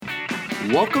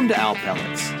Welcome to Owl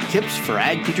Pellets, Tips for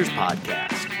Ag Teachers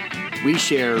podcast. We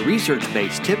share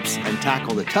research-based tips and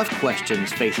tackle the tough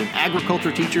questions facing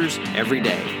agriculture teachers every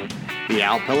day. The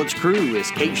Owl Pellets crew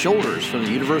is Kate Shoulders from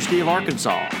the University of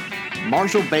Arkansas,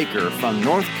 Marshall Baker from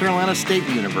North Carolina State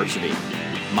University,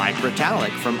 Mike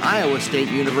Ritalik from Iowa State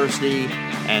University,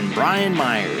 and Brian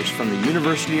Myers from the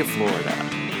University of Florida.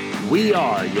 We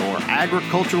are your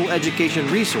agricultural education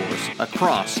resource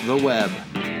across the web.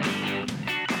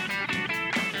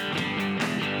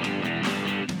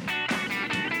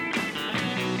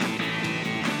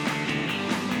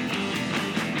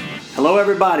 Hello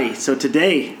everybody. So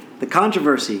today, the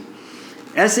controversy,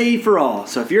 SAE for all.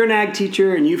 So if you're an ag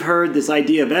teacher and you've heard this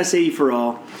idea of SAE for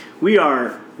all, we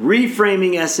are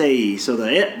reframing SAE. So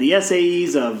the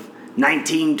SAEs of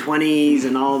 1920s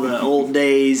and all the old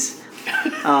days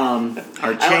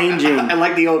are changing. I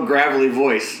like the old gravelly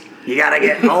voice. You gotta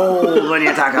get old when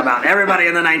you talk about everybody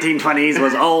in the 1920s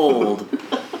was old.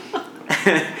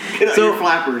 Get out your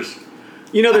flappers.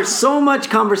 You know, there's so much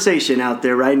conversation out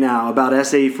there right now about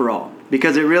SAE for all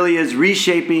because it really is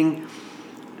reshaping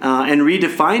and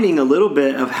redefining a little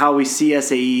bit of how we see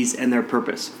SAEs and their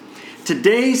purpose.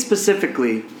 Today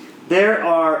specifically, there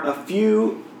are a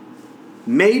few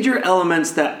major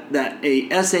elements that a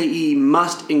SAE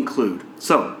must include.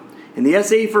 So, in the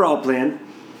SAE for all plan,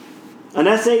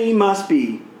 an SAE must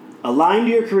be aligned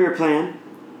to your career plan,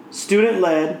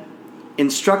 student-led,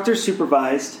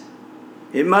 instructor-supervised.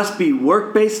 It must be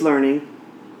work-based learning,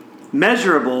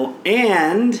 measurable,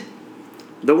 and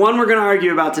the one we're going to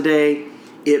argue about today,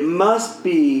 it must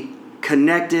be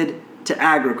connected to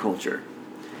agriculture.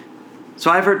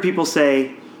 So I've heard people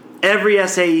say, every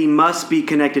SAE must be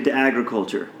connected to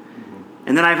agriculture. Mm-hmm.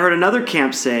 And then I've heard another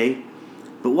camp say,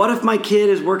 but what if my kid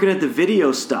is working at the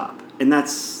video stop? And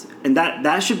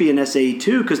that should be an SAE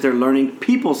too, because they're learning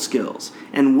people skills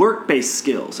and work-based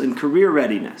skills and career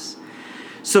readiness.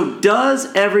 So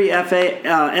does every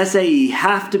SAE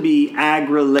have to be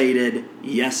ag-related?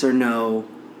 Yes or no?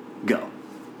 Go.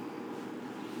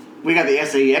 We got the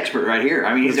SAE expert right here.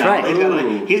 I mean, he's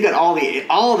got all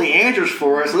the answers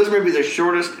for us. So this may be the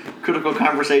shortest critical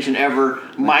conversation ever.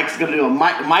 Mike's going to do a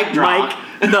mic drop.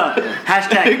 The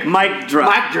hashtag mic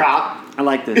drop. Mic drop. I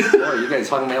like this. Oh, you guys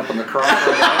hung me up on the cross.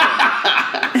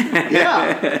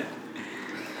 Yeah.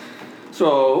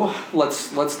 So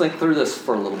let's think through this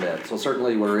for a little bit. So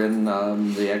certainly we're in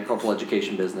the agricultural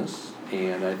education business,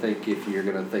 and I think if you're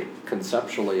going to think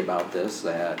conceptually about this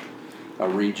at a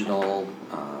regional,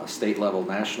 state level,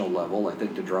 national level, I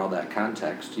think to draw that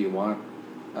context, you want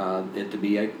it to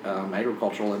be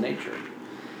agricultural in nature.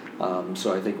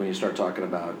 So I think when you start talking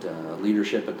about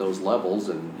leadership at those levels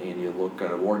and you look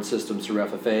at award systems through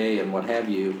FFA and what have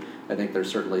you, I think there's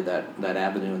certainly that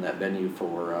avenue and that venue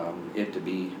for it to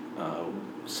be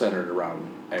centered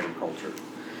around agriculture.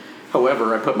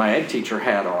 However, I put my ag teacher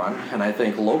hat on, and I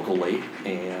think locally,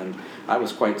 and I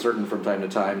was quite certain from time to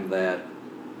time that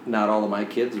not all of my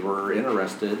kids were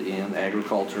interested in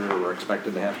agriculture or were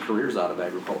expected to have careers out of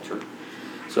agriculture.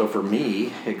 So for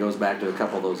me, it goes back to a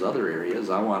couple of those other areas.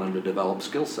 I want them to develop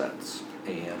skill sets,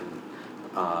 and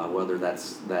whether that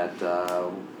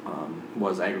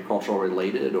was agricultural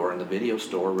related or in the video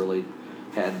store really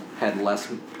had less.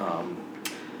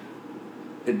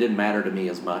 It didn't matter to me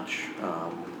as much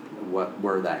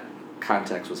where that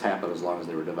context was happening as long as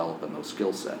they were developing those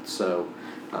skill sets. So,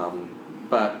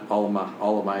 but all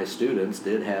of my students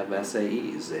did have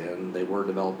SAEs, and they were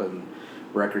developing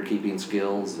record-keeping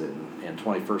skills and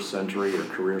 21st century or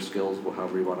career skills,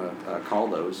 however you want to call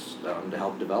those, to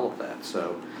help develop that.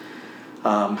 So,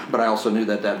 but I also knew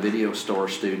that video store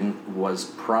student was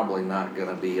probably not going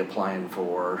to be applying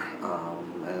for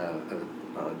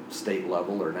a state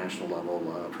level or national level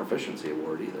proficiency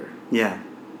award either. Yeah.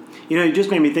 You know, you just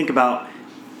made me think about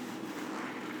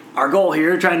our goal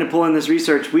here, trying to pull in this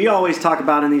research. We always talk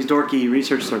about in these dorky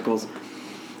research circles.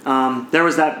 There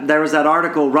was that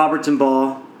article, Roberts and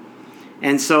Ball.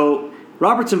 And so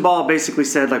Roberts and Ball basically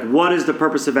said, like, what is the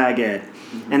purpose of ag ed?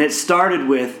 Mm-hmm. And it started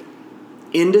with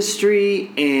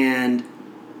industry and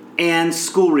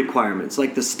school requirements,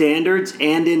 like the standards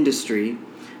and industry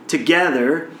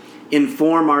together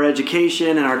inform our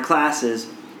education and our classes,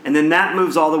 and then that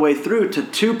moves all the way through to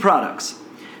two products.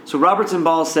 So Roberts and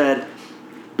Ball said,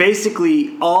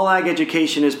 basically all ag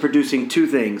education is producing two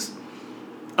things: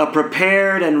 a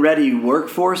prepared and ready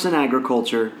workforce in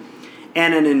agriculture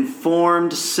and an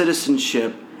informed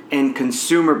citizenship and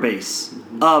consumer base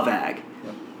of ag.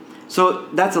 Yep. So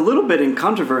that's a little bit in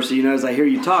controversy, you know, as I hear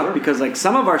you talk, because like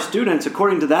some of our students,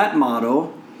 according to that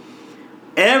model,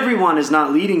 everyone is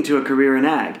not leading to a career in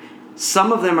ag.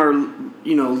 Some of them are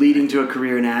leading to a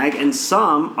career in ag, and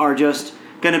some are just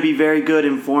going to be very good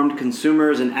informed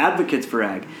consumers and advocates for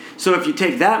ag. So if you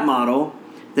take that model,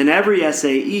 then every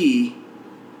SAE,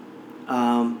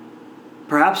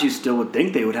 perhaps you still would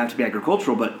think they would have to be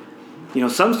agricultural, but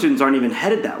some students aren't even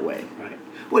headed that way. Right.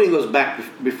 Well, it goes back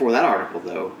before that article,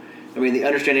 though. I mean, the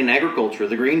Understanding Agriculture,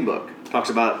 the Green Book, talks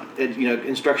about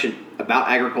instruction about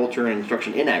agriculture and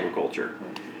instruction in agriculture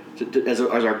as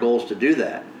our goals to do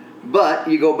that. But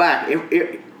you go back,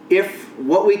 if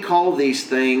what we call these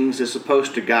things is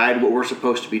supposed to guide what we're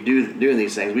supposed to be doing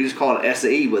these things, we just call it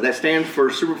SAE, but that stands for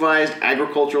Supervised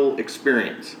Agricultural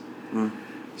Experience.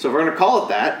 So if we're going to call it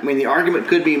that, I mean, the argument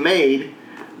could be made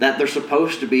that they're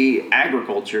supposed to be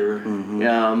agriculture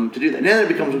to do that. And then it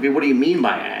becomes, okay, what do you mean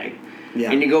by ag?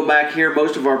 Yeah. And you go back here,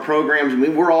 most of our programs, I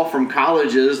mean, we're all from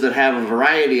colleges that have a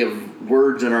variety of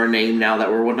words in our name now that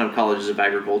were one-time colleges of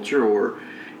agriculture, or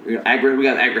we got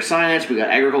agri-science, we got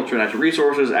agriculture and natural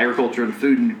resources, agriculture and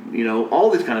food,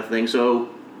 all these kind of things. So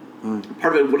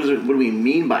part of it, what do we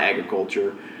mean by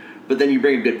agriculture? But then you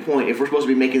bring a good point. If we're supposed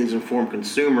to be making these informed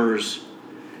consumers,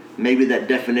 maybe that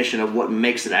definition of what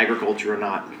makes it agriculture or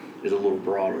not is a little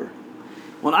broader.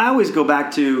 Well, I always go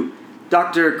back to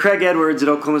Dr. Craig Edwards at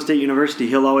Oklahoma State University.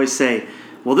 He'll always say,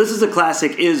 well, this is a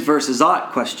classic is versus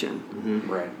ought question.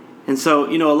 Right. And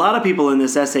so, a lot of people in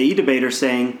this SAE debate are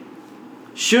saying,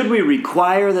 should we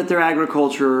require that they're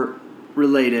agriculture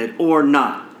related or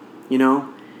not?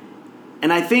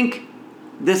 And I think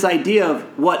this idea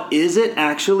of what is it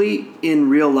actually in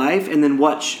real life and then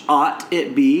what ought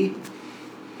it be,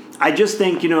 I just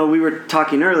think, we were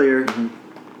talking earlier,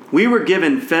 we were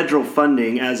given federal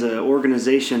funding as an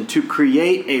organization to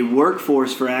create a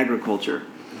workforce for agriculture.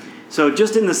 So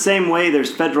just in the same way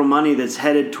there's federal money that's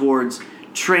headed towards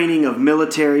training of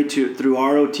military through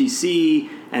ROTC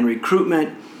and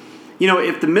recruitment.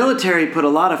 If the military put a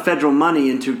lot of federal money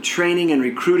into training and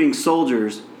recruiting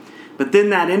soldiers, but then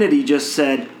that entity just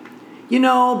said,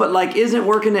 but isn't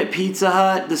working at Pizza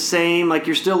Hut the same?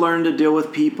 You're still learning to deal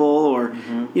with people, or,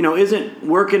 isn't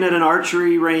working at an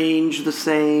archery range the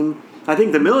same? I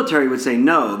think the military would say,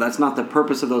 no, that's not the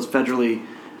purpose of those federally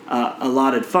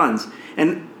allotted funds.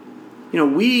 And,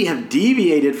 we have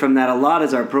deviated from that a lot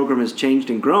as our program has changed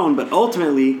and grown, but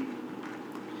ultimately,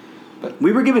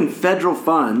 we were given federal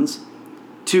funds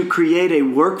to create a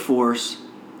workforce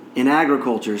in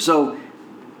agriculture. So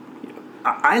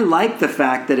I like the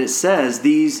fact that it says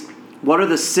what are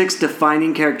the 6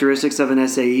 defining characteristics of an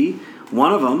SAE?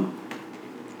 One of them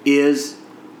is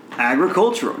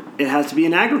agricultural. It has to be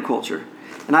in agriculture.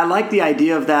 And I like the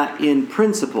idea of that in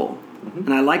principle.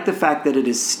 And I like the fact that it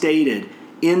is stated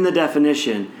in the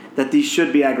definition that these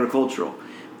should be agricultural.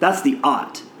 That's the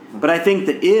ought. But I think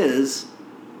the is,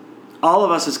 all of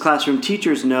us as classroom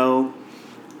teachers know,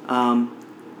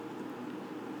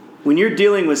 when you're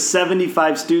dealing with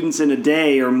 75 students in a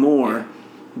day or more,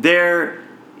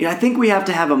 I think we have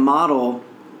to have a model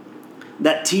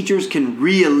that teachers can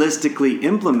realistically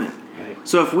implement. Right.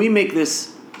 So if we make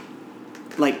this,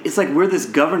 it's like we're this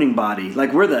governing body,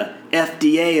 like we're the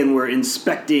FDA and we're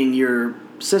inspecting your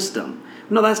system.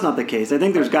 No, that's not the case. I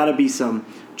think there's got to be some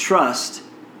trust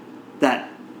that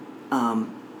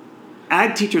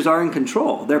ag teachers are in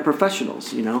control. They're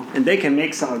professionals, and they can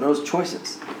make some of those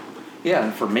choices. Yeah,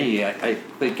 and for me, I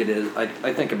think it is.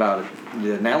 I think about it,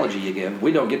 the analogy you give.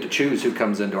 We don't get to choose who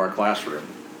comes into our classroom.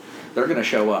 They're going to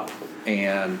show up,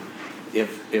 and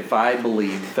if I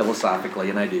believe philosophically,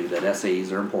 and I do, that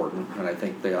SAEs are important, and I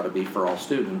think they ought to be for all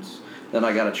students, then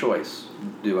I got a choice.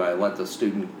 Do I let the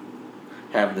student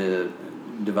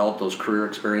develop those career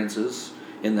experiences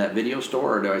in that video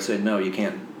store, or do I say no, you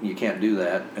can't do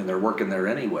that, and they're working there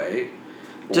anyway?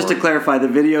 Just to clarify, the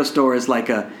video store is like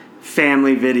a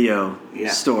family video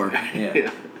store.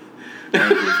 Yeah.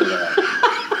 Thank you for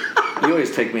that. You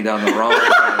always take me down the wrong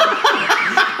road.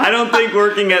 I don't think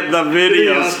working at the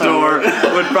video store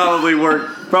would probably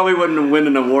work. Probably wouldn't win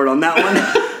an award on that one.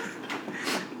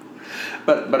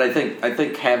 But I think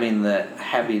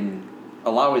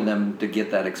allowing them to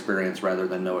get that experience rather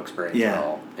than no experience at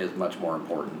all is much more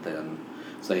important than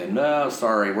saying, no,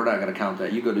 sorry, we're not going to count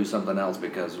that. You go do something else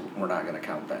because we're not going to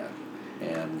count that.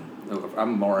 And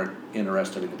I'm more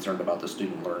interested and concerned about the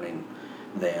student learning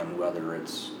than whether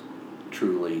it's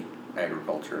truly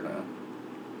agriculture or not.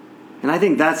 And I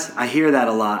think I hear that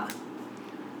a lot.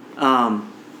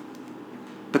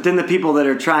 But then the people that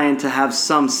are trying to have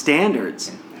some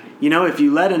standards, if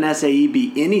you let an SAE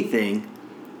be anything,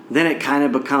 then it kind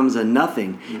of becomes a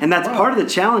nothing. And that's part of the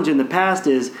challenge in the past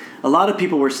is a lot of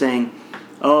people were saying,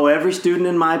 oh, every student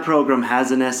in my program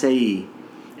has an SAE.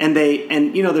 And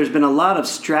there's been a lot of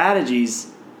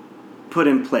strategies put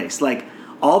in place. Like,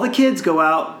 all the kids go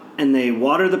out and they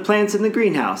water the plants in the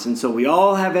greenhouse, and so we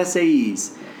all have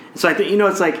SAEs. So I think,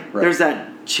 it's like there's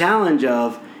that challenge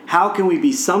of how can we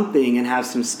be something and have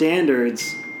some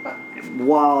standards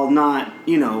while not,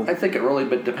 I think it really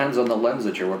depends on the lens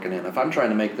that you're looking in. If I'm trying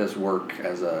to make this work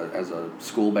as a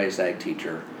school-based ag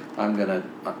teacher,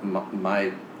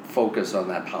 my focus on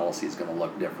that policy is going to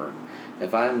look different.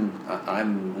 If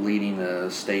I'm leading a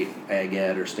state ag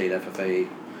ed or state FFA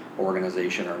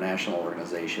organization or national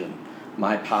organization,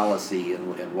 my policy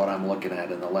and what I'm looking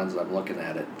at and the lens I'm looking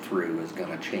at it through is going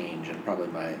to change, and probably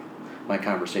my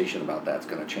conversation about that's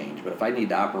going to change. But if I need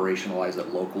to operationalize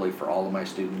it locally for all of my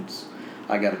students,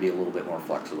 I got to be a little bit more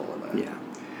flexible in that. Yeah.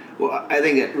 Well, I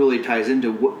think it really ties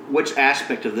into which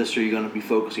aspect of this are you going to be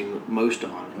focusing most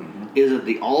on? Mm-hmm. Is it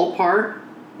the all part?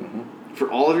 Mm-hmm.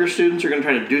 For all of your students, you're going to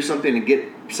try to do something to get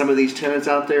some of these tenets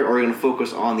out there, or are you going to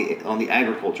focus on the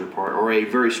agriculture part, or a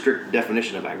very strict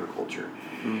definition of agriculture?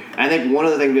 Mm-hmm. I think one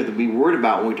of the things we have to be worried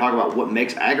about when we talk about what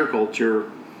makes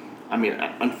agriculture, I mean,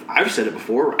 I've said it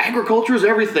before, agriculture is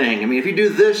everything. I mean, if you do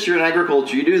this, you're in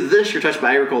agriculture. You do this, you're touched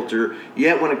by agriculture.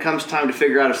 Yet when it comes time to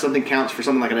figure out if something counts for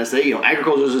something like an SAE,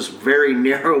 agriculture is this very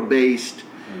narrow-based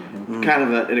mm-hmm. kind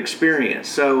of an experience.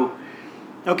 So,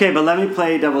 okay, but let me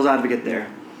play devil's advocate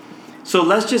there. So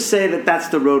let's just say that that's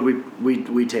the road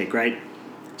we take, right?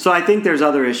 So I think there's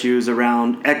other issues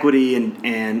around equity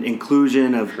and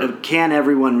inclusion of can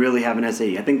everyone really have an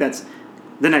SAE? I think that's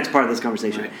the next part of this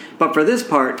conversation. Right. But for this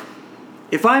part,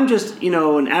 if I'm just,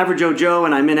 an average Joe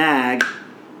and I'm in ag,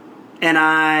 and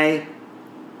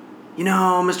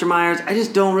Mr. Myers, I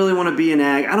just don't really want to be in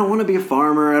ag. I don't want to be a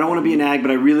farmer. I don't want to be in ag, but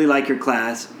I really like your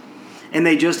class. And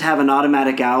they just have an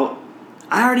automatic out.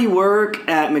 I already work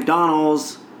at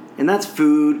McDonald's, and that's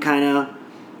food, kind of.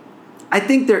 I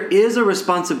think there is a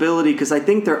responsibility because I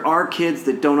think there are kids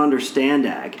that don't understand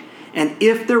ag. And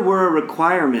if there were a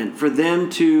requirement for them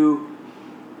to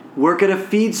work at a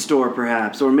feed store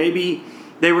perhaps, or maybe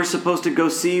they were supposed to go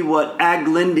see what ag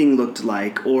lending looked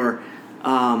like, or,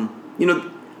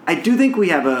 I do think we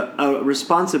have a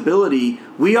responsibility.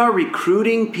 We are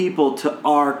recruiting people to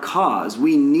our cause.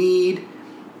 We've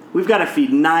got to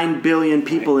feed 9 billion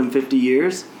people in 50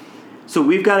 years. So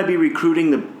we've got to be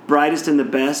recruiting the brightest and the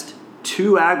best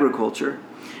to agriculture.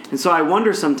 And so I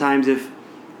wonder sometimes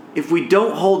if we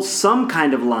don't hold some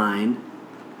kind of line,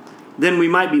 then we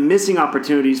might be missing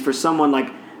opportunities for someone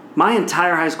like my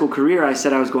entire high school career. I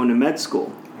said I was going to med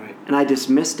school, right, and I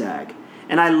dismissed ag.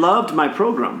 And I loved my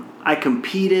program. I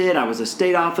competed. I was a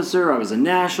state officer. I was a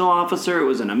national officer. It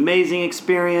was an amazing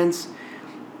experience.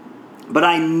 But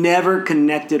I never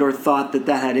connected or thought that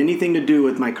had anything to do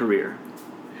with my career.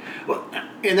 Well,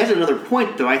 and that's another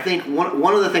point, though. I think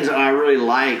one of the things that I really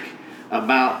like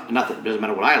about, not that it doesn't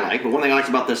matter what I like, but one thing I like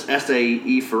about this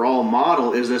SAE for all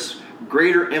model is this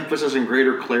greater emphasis and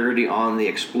greater clarity on the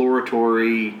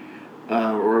exploratory,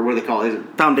 or what do they call it?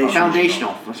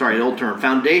 Foundational. I'm sorry, the old term.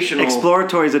 Foundational.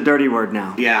 Exploratory is a dirty word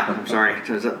now. Yeah, I'm sorry.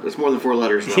 It's more than 4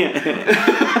 letters, though.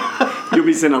 Yeah. You'll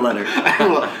be sent a letter.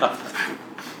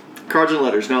 Cards and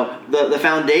letters. No, the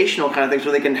foundational kind of things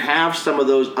where they can have some of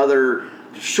those other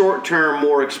short-term,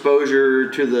 more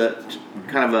exposure to the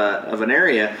kind of an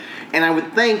area. And I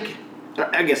would think,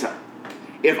 I guess,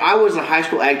 if I was a high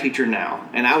school ag teacher now,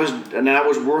 and I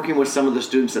was working with some of the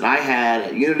students that I had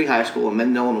at Unity High School in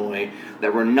Minden, Illinois,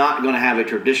 that were not going to have a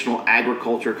traditional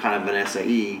agriculture kind of an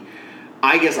SAE,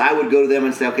 I guess I would go to them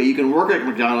and say, okay, you can work at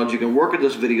McDonald's, you can work at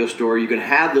this video store, you can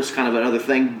have this kind of another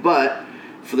thing, but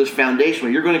for this foundational,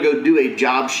 you're going to go do a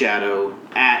job shadow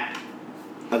at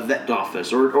a vet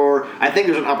office, or I think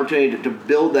there's an opportunity to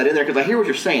build that in there, because I hear what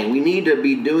you're saying. We need to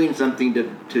be doing something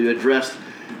to address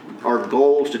our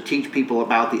goals, to teach people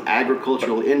about the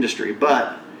agricultural industry,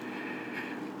 but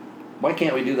why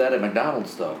can't we do that at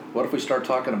McDonald's, though? What if we start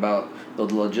talking about the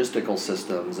logistical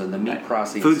systems and the meat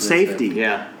processing food system? Safety?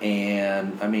 Yeah.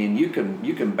 And I mean, you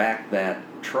can back that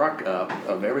truck up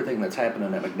of everything that's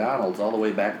happening at McDonald's all the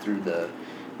way back through the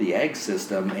ag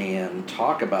system and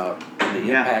talk about the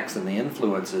impacts and the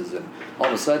influences, and all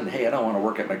of a sudden, hey, I don't want to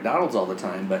work at McDonald's all the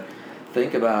time, but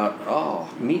think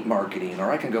about meat marketing, or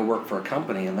I can go work for a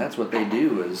company, and that's what they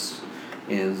do is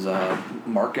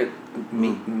market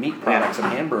meat products and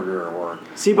hamburger, or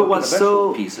but what's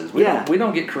so pieces. We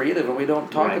don't get creative, and we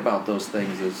don't talk about those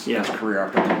things as career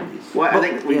opportunities. Well, I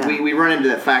think we run into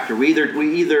that factor. We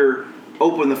either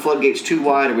open the floodgates too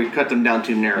wide, or we cut them down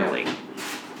too narrowly.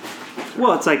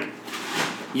 Well, it's like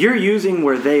you're using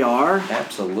where they are.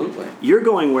 Absolutely. You're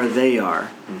going where they are.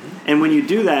 Mm-hmm. And when you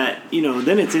do that,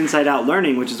 then it's inside-out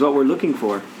learning, which is what we're looking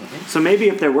for. Mm-hmm. So maybe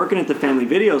if they're working at the family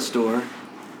video store,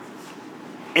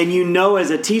 and you know as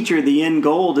a teacher the end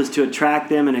goal is to attract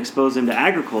them and expose them to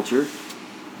agriculture,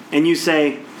 and you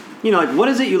say, you know, like, what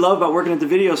is it you love about working at the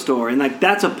video store? And like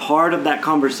that's a part of that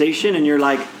conversation, and you're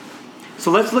like,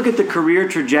 so let's look at the career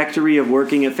trajectory of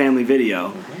working at Family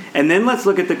Video, and then let's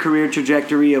look at the career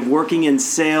trajectory of working in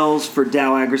sales for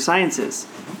Dow AgroSciences.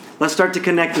 Let's start to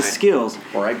connect the skills.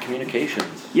 Or Ag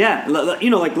Communications. Yeah, you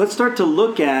know, like let's start to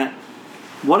look at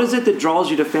what is it that draws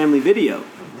you to Family Video.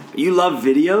 You love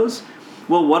videos?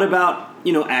 Well, what about,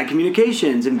 you know, Ag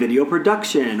Communications and video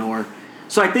production? Or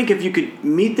so I think if you could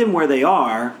meet them where they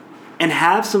are and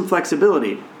have some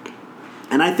flexibility.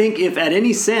 And I think if at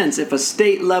any sense, if a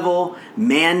state level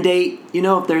mandate, you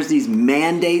know, if there's these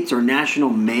mandates or national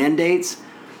mandates,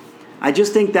 I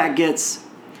just think that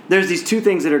there's these two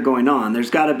things that are going on. There's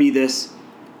got to be this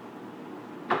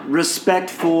respect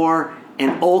for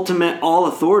and ultimate all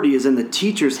authority is in the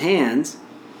teacher's hands.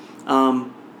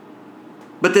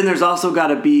 But then there's also got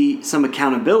to be some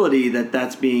accountability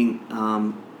that's being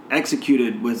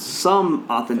executed with some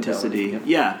authenticity.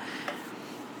 Fidelity, yeah.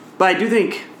 But I do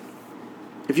think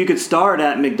if you could start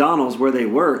at McDonald's where they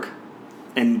work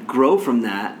and grow from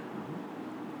that.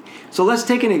 So let's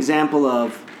take an example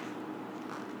of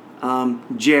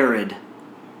Jared.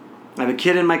 I have a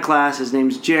kid in my class. His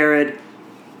name's Jared.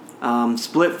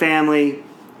 Split family.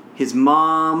 His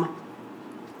mom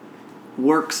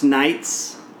works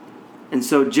nights. And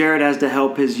so Jared has to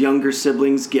help his younger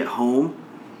siblings get home.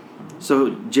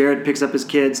 So Jared picks up his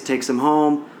kids, takes them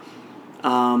home.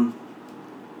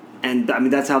 And I mean,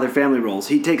 that's how their family rolls.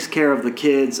 He takes care of the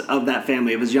kids of that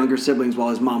family, of his younger siblings, while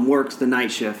his mom works the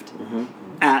night shift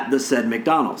at the said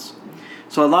McDonald's.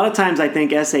 So a lot of times I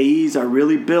think SAEs are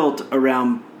really built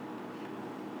around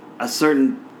a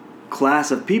certain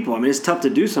class of people. I mean, it's tough to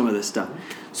do some of this stuff.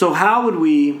 So how would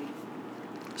we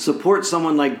support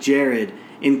someone like Jared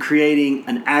in creating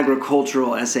an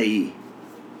agricultural SAE?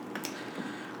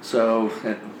 So,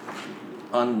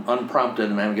 unprompted,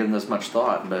 and I haven't given this much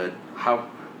thought, but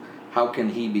how can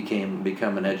he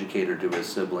become an educator to his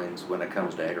siblings when it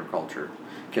comes to agriculture?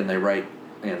 Can they write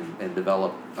and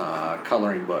develop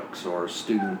coloring books or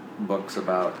student books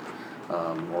about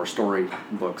or story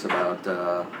books about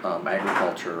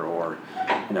agriculture, or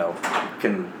you know,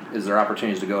 is there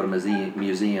opportunities to go to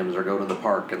museums or go to the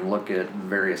park and look at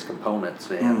various components?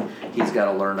 And he's got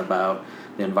to learn about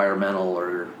the environmental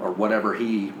or whatever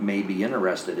he may be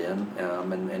interested in,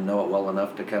 and know it well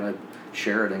enough to kind of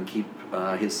share it and keep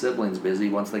his siblings busy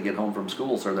once they get home from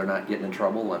school, so they're not getting in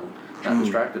trouble and not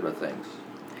distracted with things.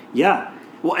 Yeah.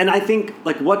 Well, and I think,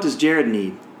 like, what does Jared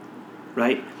need,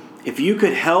 right? If you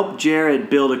could help Jared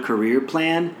build a career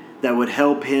plan that would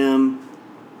help him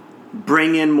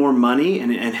bring in more money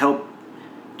and help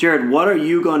Jared, what are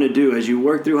you going to do as you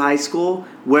work through high school?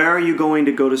 Where are you going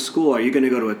to go to school? Are you going to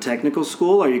go to a technical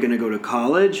school? Are you going to go to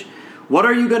college? What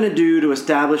are you going to do to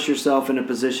establish yourself in a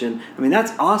position? I mean,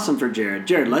 that's awesome for Jared.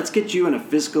 Jared, let's get you in a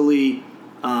fiscally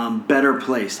better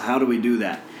place. How do we do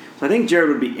that? So I think Jared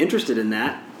would be interested in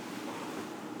that.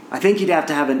 I think he'd have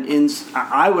to have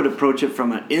I would approach it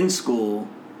from an in-school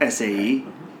SAE.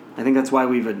 I think that's why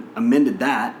we've amended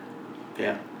that.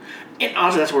 Yeah. And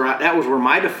honestly, that was where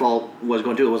my default was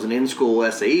going to. It was an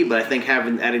in-school SAE, but I think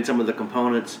adding some of the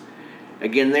components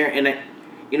again there, and it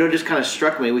just kind of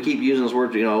struck me. We keep using those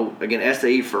words, again,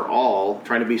 SAE for all,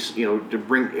 trying to be, to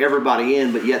bring everybody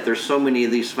in, but yet there's so many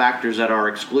of these factors that are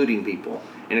excluding people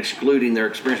and excluding their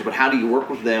experience. But how do you work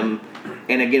with them?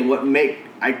 And again,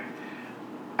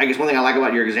 I guess one thing I like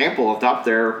about your example up top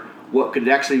there, what could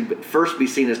actually first be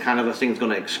seen as kind of a thing that's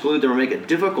going to exclude them or make it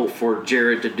difficult for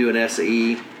Jared to do an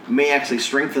SAE may actually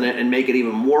strengthen it and make it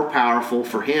even more powerful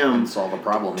for him and solve a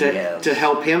problem he has. To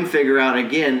help him figure out,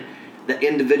 again, the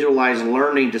individualized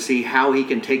learning to see how he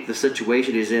can take the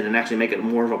situation he's in and actually make it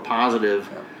more of a positive.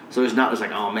 Yeah. So it's not just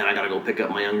like, oh man, I got to go pick up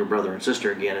my younger brother and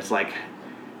sister again. It's like,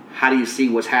 how do you see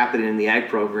what's happening in the ag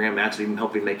program actually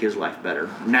helping make his life better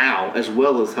now, as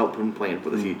well as help him plan for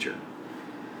the future?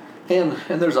 And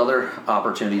there's other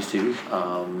opportunities too.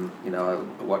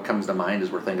 What comes to mind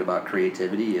as we're thinking about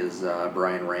creativity is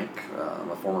Brian Rank,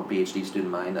 a former PhD student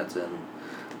of mine that's in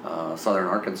southern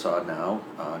Arkansas now,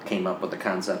 came up with the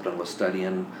concept and was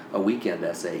studying a weekend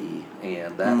SAE.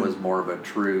 And that was more of a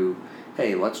true,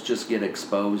 hey, let's just get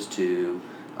exposed to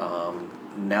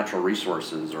natural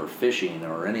resources or fishing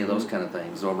or any of those kind of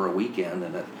things over a weekend.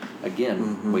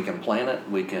 And we can plan it,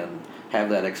 we can have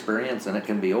that experience, and it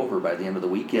can be over by the end of the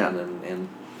weekend,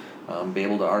 and be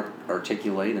able to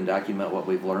articulate and document what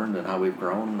we've learned and how we've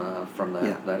grown from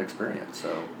that experience.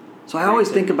 So I always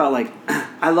think about, like,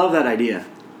 I love that idea.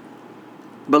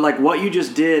 But, like, what you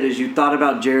just did is you thought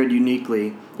about Jared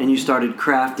uniquely, and you started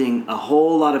crafting a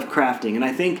whole lot of crafting. And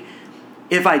I think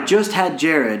if I just had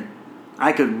Jared,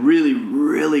 I could really,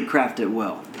 really craft it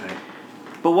well. Right.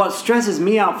 But what stresses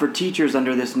me out for teachers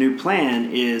under this new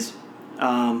plan is,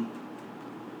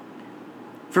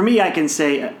 for me, I can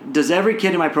say, does every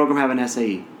kid in my program have an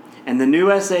SAE? And the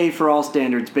new SAE for All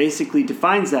standards basically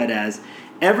defines that as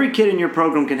every kid in your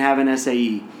program can have an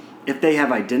SAE if they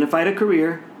have identified a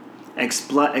career,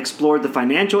 explored the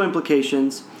financial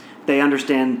implications, they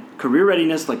understand career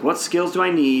readiness, like what skills do I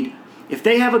need. If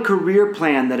they have a career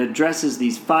plan that addresses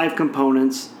these 5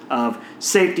 components of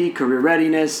safety, career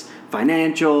readiness,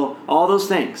 financial, all those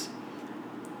things,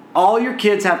 all your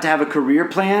kids have to have a career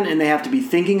plan, and they have to be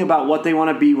thinking about what they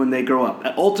want to be when they grow up.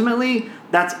 Ultimately,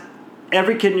 that's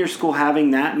every kid in your school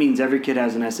having that means every kid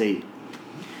has an SAE.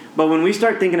 But when we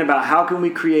start thinking about how can we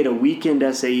create a weekend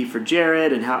SAE for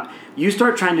Jared, and how you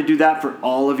start trying to do that for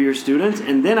all of your students,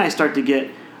 and then I start to get,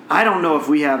 I don't know if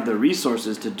we have the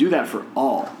resources to do that for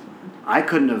all. I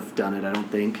couldn't have done it, I don't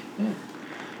think. Yeah.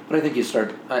 But I think you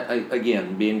start,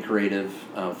 again, being creative,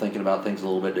 thinking about things a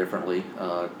little bit differently.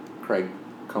 Craig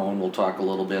Cohen will talk a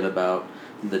little bit about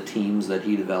the teams that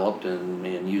he developed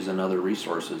and using other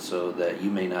resources so that you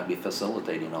may not be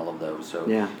facilitating all of those.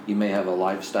 So you may have a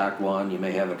livestock one, you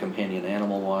may have a companion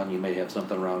animal one, you may have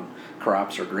something around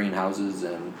crops or greenhouses,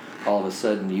 and all of a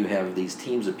sudden you have these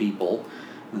teams of people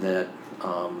that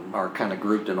are kind of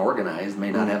grouped and organized,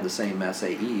 may not have the same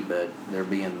SAE, but they're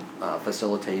being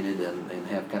facilitated and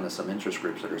have kind of some interest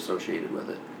groups that are associated with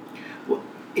it. Well,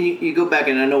 you go back,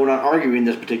 and I know we're not arguing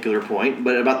this particular point,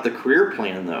 but about the career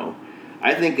plan, though,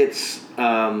 I think it's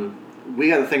we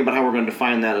got to think about how we're going to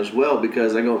define that as well,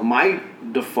 because my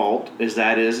default is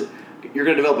you're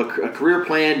going to develop a career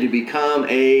plan to become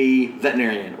a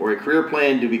veterinarian, or a career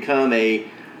plan to become a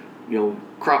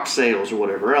crop sales or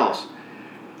whatever else.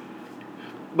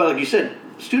 But like you said,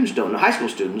 students don't know. High school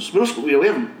students, middle school.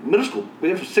 We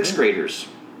have 6th graders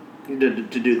to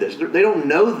do this. They don't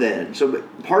know then. So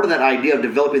part of that idea of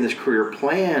developing this career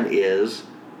plan is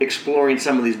exploring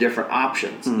some of these different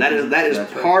options. Mm-hmm. That is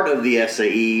part of the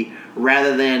SAE,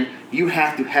 rather than you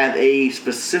have to have a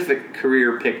specific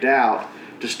career picked out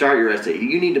to start your SAE.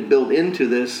 You need to build into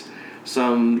this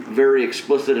some very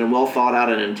explicit and well thought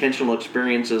out and intentional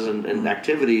experiences and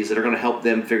activities that are going to help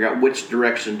them figure out which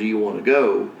direction do you want to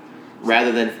go,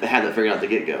 rather than have that figured out at the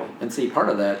get-go. And see, part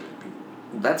of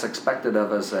that's expected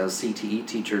of us as CTE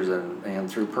teachers and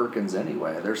through Perkins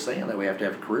anyway. They're saying that we have to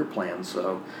have career plans.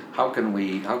 So how can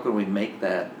we make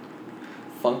that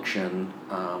function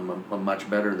much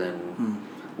better than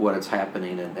what is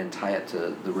happening and tie it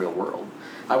to the real world?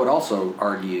 I would also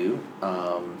argue,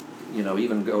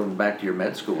 even going back to your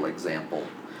med school example,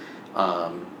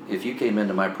 if you came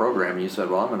into my program and you said,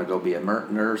 well, I'm going to go be a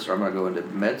nurse, or I'm going to go into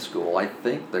med school, I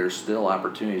think there's still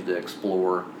opportunities to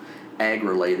explore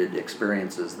ag-related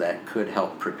experiences that could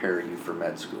help prepare you for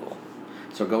med school.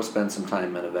 So go spend some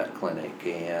time in a vet clinic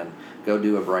and go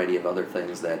do a variety of other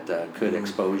things that could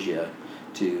expose you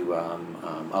to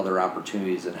other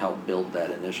opportunities and help build that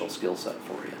initial skill set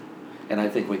for you. And I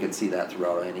think we can see that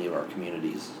throughout any of our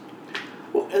communities.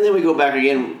 Well, and then we go back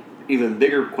again, even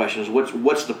bigger questions.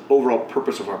 What's the overall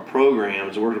purpose of our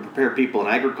programs? We're to prepare people in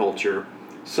agriculture.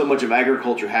 So much of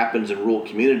agriculture happens in rural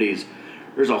communities.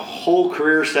 There's a whole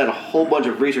career set, a whole bunch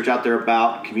of research out there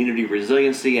about community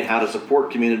resiliency and how to support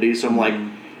communities. So I'm like,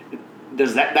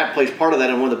 does that plays part of that?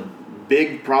 And one of the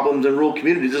big problems in rural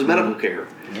communities is medical care.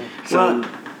 Yeah. So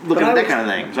looking at that kind of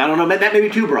thing. So I don't know, that may be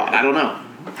too broad. I don't know.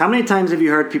 How many times have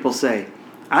you heard people say,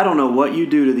 I don't know what you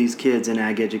do to these kids in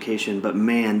ag education, but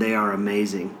man, they are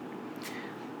amazing.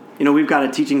 We've got a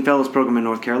Teaching Fellows program in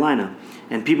North Carolina,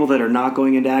 and people that are not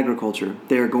going into agriculture,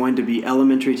 they are going to be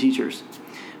elementary teachers.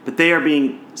 But they are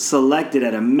being selected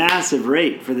at a massive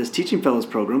rate for this Teaching Fellows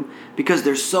program because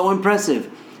they're so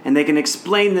impressive and they can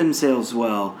explain themselves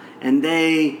well. And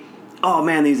these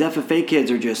FFA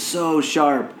kids are just so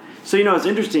sharp. So, it's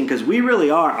interesting because we really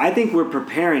are. I think we're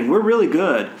really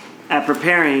good at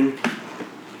preparing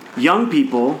young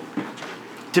people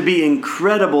to be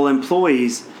incredible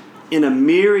employees in a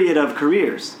myriad of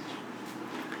careers.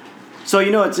 So,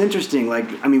 it's interesting.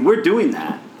 We're doing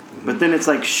that. But then it's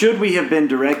like, should we have been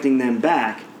directing them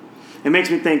back? It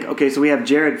makes me think, okay, so we have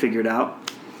Jared figured out.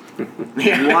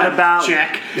 What about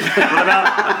check? What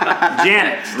about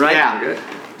Janet, right? Yeah. Good.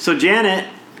 So Janet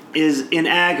is in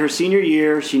ag her senior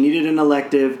year. She needed an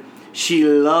elective. She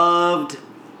loved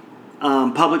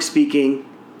public speaking,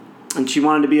 and she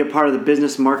wanted to be a part of the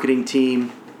business marketing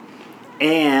team.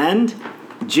 And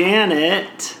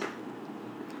Janet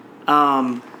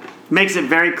makes it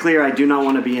very clear, I do not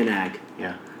want to be in ag.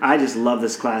 Yeah. I just love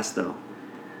this class, though.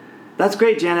 that's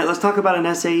great, Janet. Let's talk about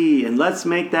an SAE and let's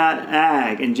make that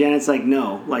ag. And Janet's like,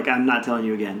 no, like, I'm not telling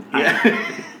you again.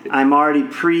 Yeah. I'm already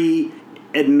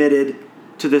pre-admitted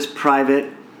to this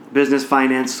private business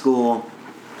finance school.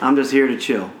 I'm just here to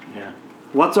chill. Yeah.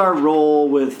 What's our role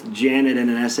with Janet and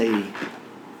an SAE?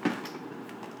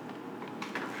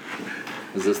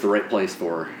 Is this the right place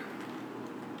for her?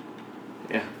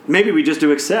 Yeah. Maybe we just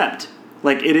do accept.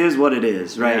 Like, it is what it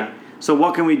is, right? Yeah. So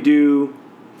what can we do?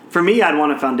 For me, I'd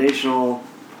want a foundational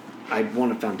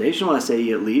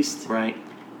SAE at least. Right.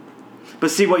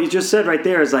 But see, what you just said right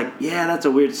there is like, yeah, that's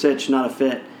a weird sitch, not a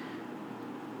fit.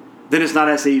 Then it's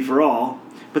not SAE for all.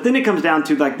 But then it comes down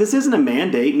to, like, this isn't a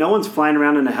mandate. No one's flying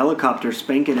around in a helicopter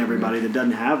spanking everybody that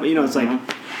doesn't have, it's like,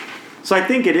 so I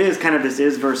think it is kind of this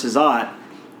is versus ought.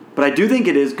 But I do think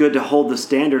it is good to hold the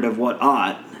standard of what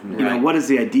ought. Right. What is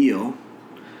the ideal?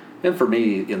 And for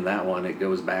me, in that one, it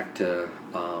goes back to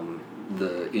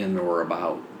the in or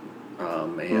about.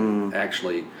 And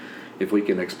actually, if we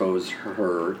can expose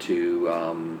her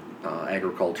to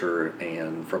agriculture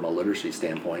and from a literacy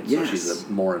standpoint, so she's a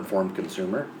more informed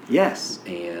consumer. Yes.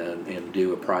 And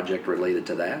do a project related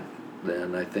to that,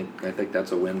 then I think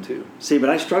that's a win too. See, but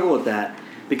I struggle with that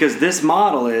because this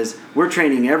model is we're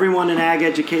training everyone in ag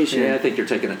education. Yeah, I think you're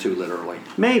taking it too literally.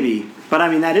 Maybe, but I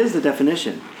mean that is the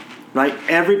definition, right?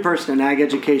 Every person in ag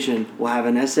education will have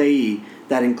an SAE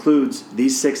that includes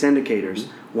these 6 indicators.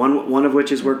 One of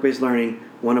which is work-based learning,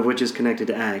 one of which is connected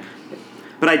to ag.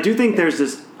 But I do think there's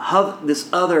this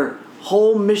other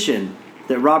whole mission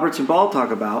that Roberts and Ball talk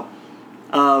about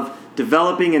of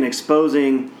developing and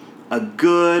exposing a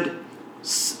good,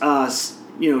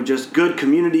 just good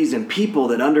communities and people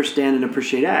that understand and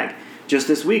appreciate ag. Just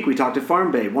this week, we talked to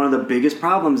Farm Babe. One of the biggest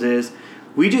problems is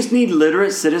we just need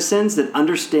literate citizens that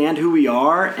understand who we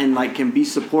are and like can be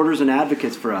supporters and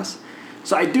advocates for us.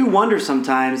 So I do wonder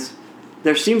sometimes,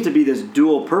 there seems to be this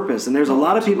dual purpose, and there's a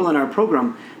lot of people in our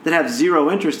program that have zero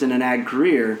interest in an ag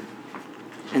career.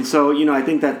 And so, I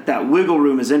think that wiggle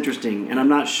room is interesting, and I'm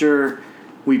not sure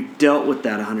we've dealt with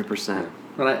that 100%.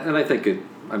 And I think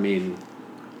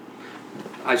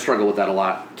I struggle with that a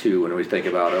lot too when we think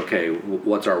about, okay,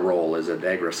 what's our role? Is it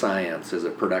agri-science? Is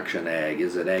it production ag?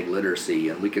 Is it ag literacy?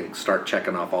 And we can start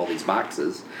checking off all these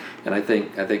boxes. And I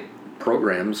think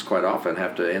programs quite often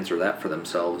have to answer that for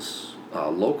themselves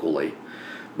locally.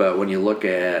 But when you look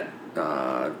at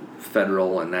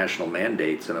federal and national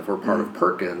mandates, and if we're part of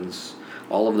Perkins,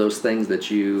 all of those things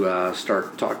that you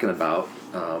start talking about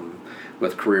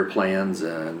with career plans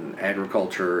and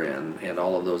agriculture and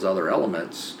all of those other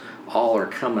elements, all are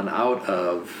coming out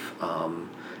of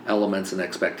elements and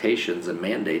expectations and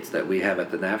mandates that we have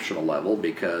at the national level,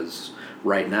 because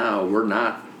right now we're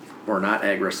not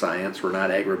agri-science, we're not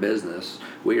agribusiness,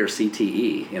 we are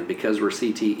CTE, and because we're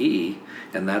CTE,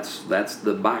 and that's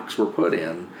the box we're put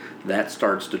in, that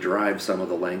starts to drive some of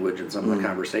the language and some of the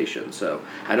conversation. So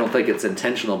I don't think it's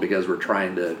intentional because we're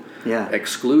trying to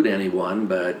exclude anyone,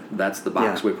 but that's the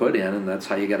box we put in, and that's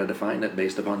how you got to define it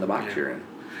based upon the box you're in.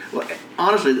 Well,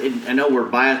 honestly, I know we're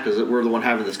biased because we're the one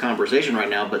having this conversation right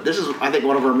now, but this is, I think,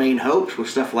 one of our main hopes with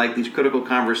stuff like these critical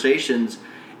conversations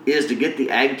is to get the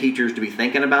ag teachers to be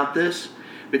thinking about this,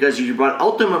 because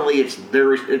ultimately it's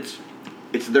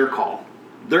their call.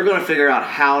 They're going to figure out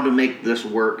how to make this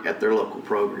work at their local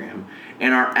program.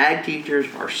 And our ag teachers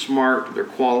are smart, they're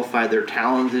qualified, they're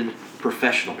talented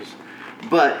professionals.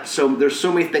 But there's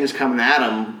so many things coming at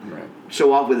them. Right.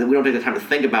 So often that we don't take the time to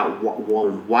think about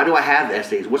why do I have the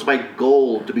SAEs? What's my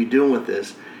goal to be doing with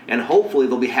this? And hopefully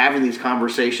they'll be having these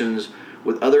conversations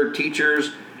with other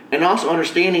teachers, and also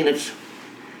understanding it's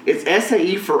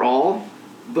SAE for all,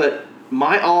 but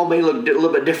my all may look a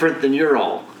little bit different than your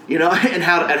all, and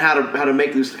how to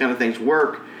make these kind of things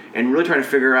work, and really trying to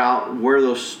figure out where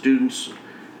those students,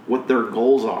 what their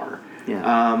goals are.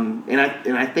 Yeah. And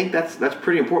I think that's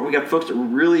pretty important. We got folks that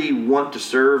really want to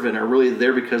serve and are really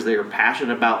there because they are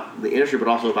passionate about the industry, but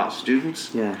also about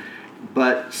students. Yeah.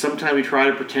 But sometimes we try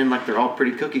to pretend like they're all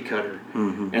pretty cookie cutter,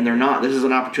 and they're not. This is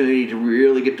an opportunity to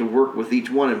really get to work with each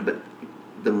one. But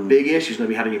the big issue is going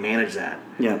to be, how do you manage that?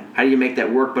 Yeah. How do you make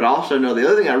that work? But also, the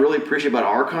other thing I really appreciate about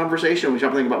our conversation, when we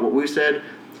start thinking about what we said,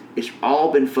 it's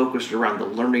all been focused around the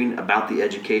learning about the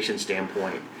education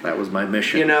standpoint. That was my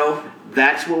mission.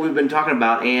 That's what we've been talking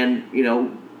about. And,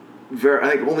 I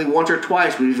think only once or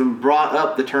twice we've even brought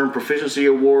up the term proficiency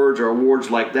awards or awards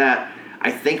like that. I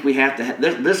think we have to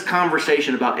this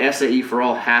conversation about SAE for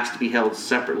all has to be held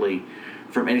separately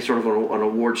from any sort of an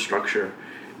award structure,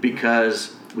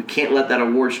 because we can't let that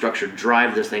award structure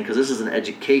drive this thing, because this is an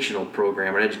educational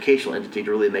program, an educational entity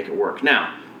to really make it work.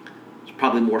 Now, It's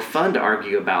probably more fun to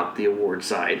argue about the award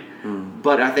side.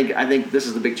 But I think this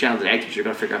is the big challenge that ag teachers are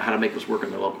going to figure out how to make this work in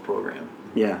their local program.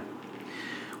 Yeah.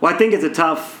 Well, I think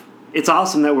it's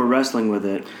awesome that we're wrestling with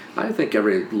it. I think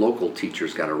every local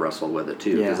teacher's got to wrestle with it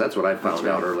too, because that's what I found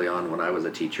out early on when I was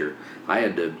a teacher. I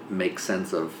had to make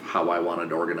sense of how I wanted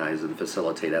to organize and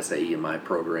facilitate SAE in my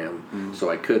program, so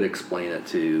I could explain it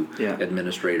to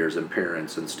administrators and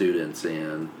parents and students.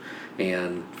 And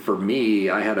for me,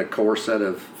 I had a core set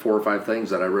of 4 or 5 things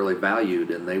that I really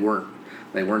valued, and they weren't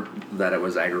that it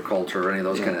was agriculture or any of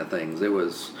those kind of things. It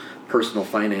was personal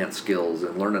finance skills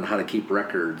and learning how to keep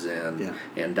records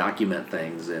and document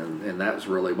things, and that's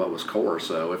really what was core.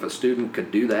 So if a student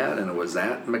could do that and it was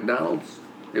at McDonald's,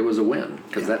 it was a win,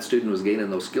 because that student was gaining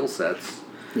those skill sets,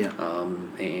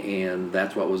 and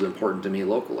that's what was important to me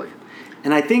locally.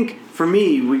 And I think for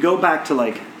me, we go back to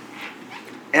like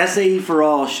SAE for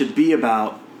All should be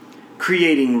about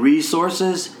creating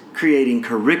resources, creating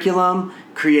curriculum,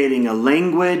 creating a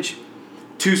language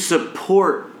to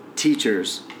support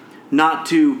teachers, not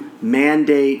to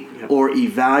mandate or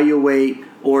evaluate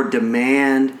or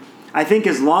demand. I think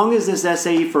as long as this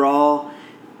SAE for All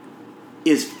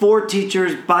is for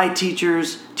teachers, by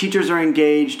teachers, teachers are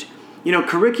engaged.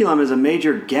 Curriculum is a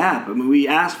major gap. I mean, we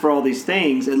ask for all these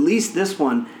things. At least this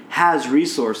one has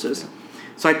resources.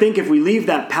 So I think if we leave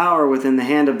that power within the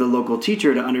hand of the local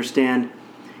teacher to understand,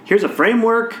 here's a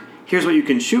framework, here's what you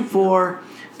can shoot for,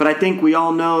 but I think we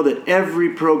all know that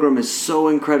every program is so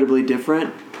incredibly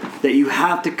different that you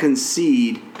have to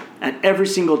concede at every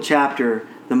single chapter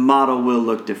the model will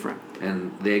look different.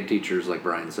 And the ag teachers, like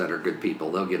Brian said, are good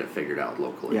people. They'll get it figured out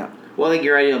locally. Yeah. Well, I think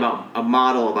your idea about a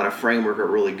model, about a framework are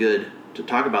really good to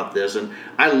talk about this. And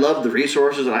I love the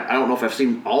resources. And I don't know if I've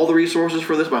seen all the resources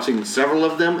for this, but I've seen several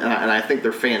of them. And I think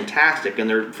they're fantastic, and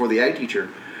they're for the ag teacher.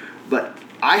 But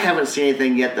I haven't seen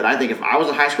anything yet that I think if I was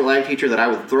a high school ag teacher that I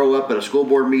would throw up at a school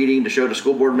board meeting to show to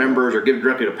school board members or give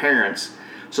directly to parents.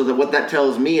 So that what that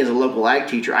tells me as a local ag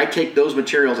teacher, I take those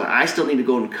materials and I still need to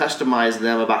go and customize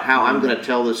them about how I'm going to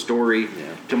tell this story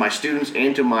to my students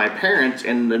and to my parents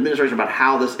and the administration about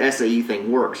how this SAE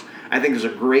thing works. I think there's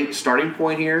a great starting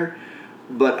point here,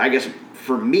 but I guess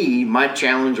for me, my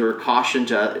challenge or caution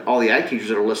to all the ag teachers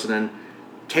that are listening,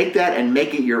 take that and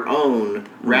make it your own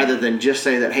rather than just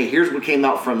say that, hey, here's what came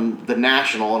out from the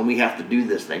national and we have to do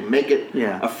this thing. Make it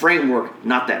a framework,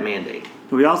 not that mandate.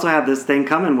 We also have this thing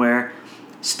coming where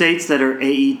states that are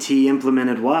AET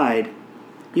implemented wide,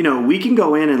 we can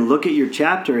go in and look at your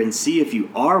chapter and see if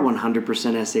you are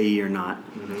 100% SAE or not.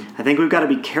 I think we've got to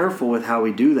be careful with how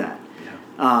we do that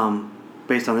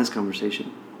based on this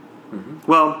conversation.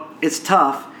 Well, it's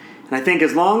tough, and I think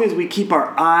as long as we keep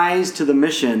our eyes to the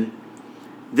mission,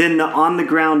 then the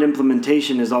on-the-ground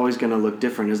implementation is always going to look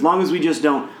different. As long as we just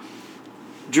don't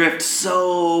drift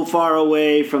so far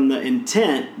away from the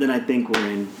intent, then I think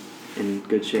we're in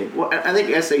good shape. Well, I think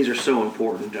SAEs are so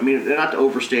important. I mean, not to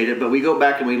overstate it, but we go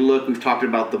back and we look, we've talked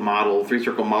about the model,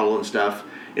 3-circle model and stuff.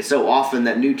 It's so often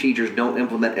that new teachers don't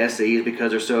implement SAEs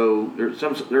because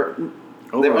they're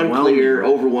unclear,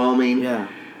 overwhelming. Yeah.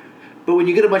 But when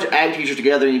you get a bunch of ag teachers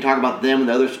together and you talk about them and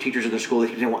the other teachers in the school, they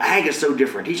keep saying, well, ag is so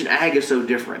different. Teaching ag is so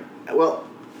different. Well,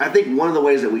 I think one of the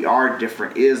ways that we are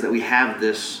different is that we have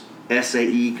this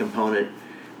SAE component.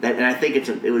 And I think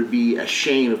it would be a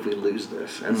shame if we lose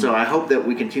this. And so I hope that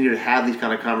we continue to have these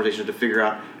kind of conversations to figure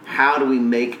out how do we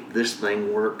make this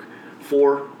thing work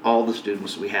for all the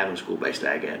students we have in school-based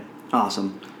ag ed.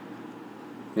 Awesome.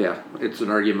 Yeah, it's an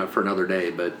argument for another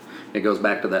day, but it goes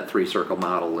back to that 3-circle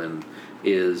model. And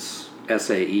is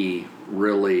SAE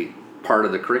really part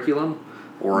of the curriculum,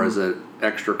 or is it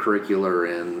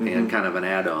extracurricular and kind of an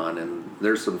add-on? And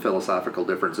there's some philosophical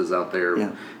differences out there,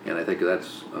 and I think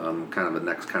that's kind of the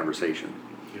next conversation.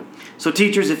 So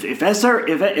teachers, if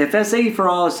SAE for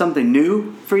All is something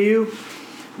new for you,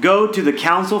 go to the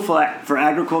Council for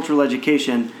Agricultural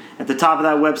Education. At the top of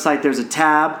that website, there's a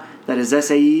tab that is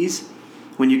SAEs.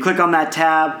 When you click on that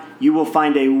tab, you will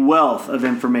find a wealth of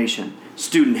information.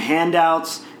 Student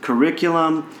handouts,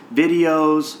 curriculum,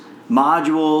 videos,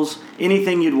 modules,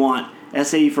 anything you'd want.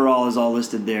 SAE for All is all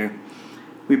listed there.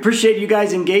 We appreciate you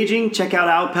guys engaging. Check out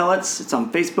Owl Pellets. It's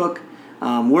on Facebook.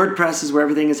 WordPress is where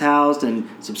everything is housed. And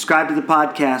subscribe to the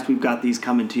podcast. We've got these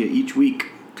coming to you each week.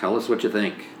 Tell us what you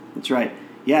think. That's right.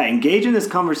 Yeah, engage in this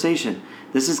conversation.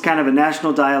 This is kind of a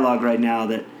national dialogue right now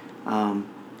that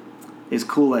is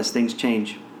cool as things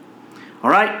change. All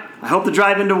right. I hope the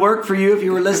drive into work for you, if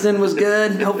you were listening, was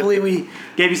good. Hopefully we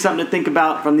gave you something to think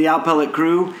about from the Owl Pellet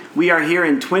crew. We are here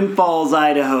in Twin Falls,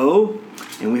 Idaho,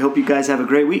 and we hope you guys have a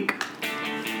great week.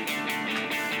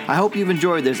 I hope you've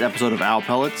enjoyed this episode of Owl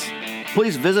Pellets.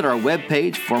 Please visit our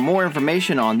webpage for more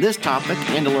information on this topic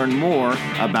and to learn more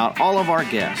about all of our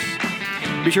guests.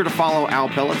 Be sure to follow Owl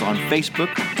Pellets on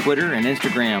Facebook, Twitter, and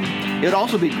Instagram. It would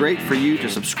also be great for you to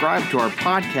subscribe to our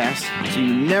podcast so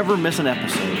you never miss an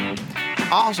episode.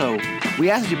 Also, we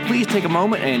ask that you please take a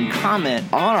moment and comment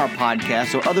on our podcast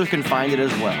so others can find it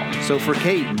as well. So for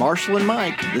Kate, Marshall, and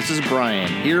Mike, this is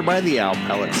Brian here by the Owl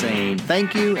Pellet saying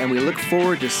thank you, and we look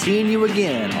forward to seeing you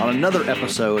again on another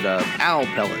episode of Owl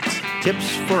Pellets, Tips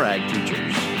for Ag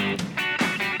Teachers.